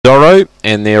Zorro,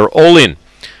 and they're all in.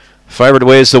 Favourite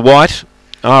wears the white.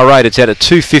 R8, it's out at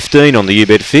 2.15 on the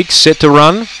UBet fix. Set to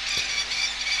run.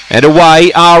 And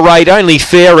away, R8, only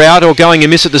fair out, or going a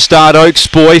miss at the start, Oaks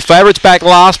Boy. Favourites back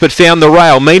last, but found the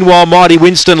rail. Meanwhile, Mighty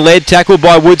Winston led, tackled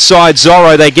by Woodside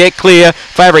Zorro. They get clear.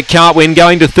 Favourite can't win,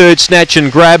 going to third, Snatch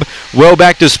and Grab. Well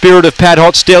back to Spirit of Pat,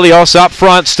 Hot Stelios up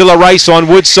front. Still a race on.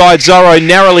 Woodside Zorro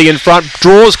narrowly in front,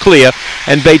 draws clear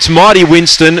and beats Mighty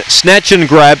Winston. Snatch and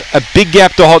Grab, a big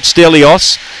gap to Hot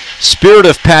Stelios. Spirit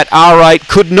of Pat, R8,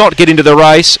 could not get into the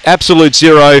race. Absolute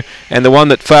Zero, and the one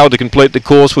that failed to complete the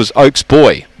course was Oaks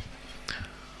Boy.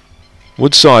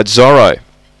 Woodside Zorro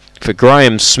for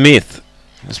Graham Smith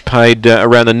was paid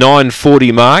around the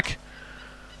 9.40 mark.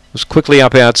 Was quickly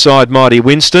up outside Mighty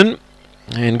Winston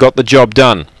and got the job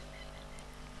done.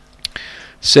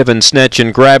 7 Snatch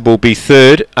and Grab will be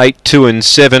third. 8, 2 and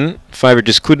 7. Favourite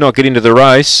just could not get into the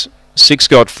race. 6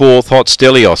 got fourth, Hot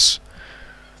Stelios.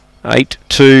 8,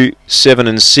 2, 7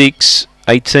 and 6.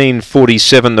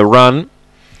 18.47 the run.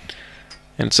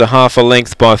 And it's a half a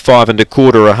length by 5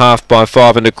 1/4, a half by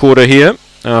 5 1/4 here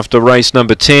after race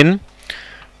number 10.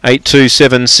 8, 2,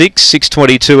 7, 6,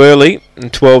 6.22 early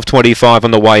and 12.25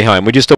 on the way home. We just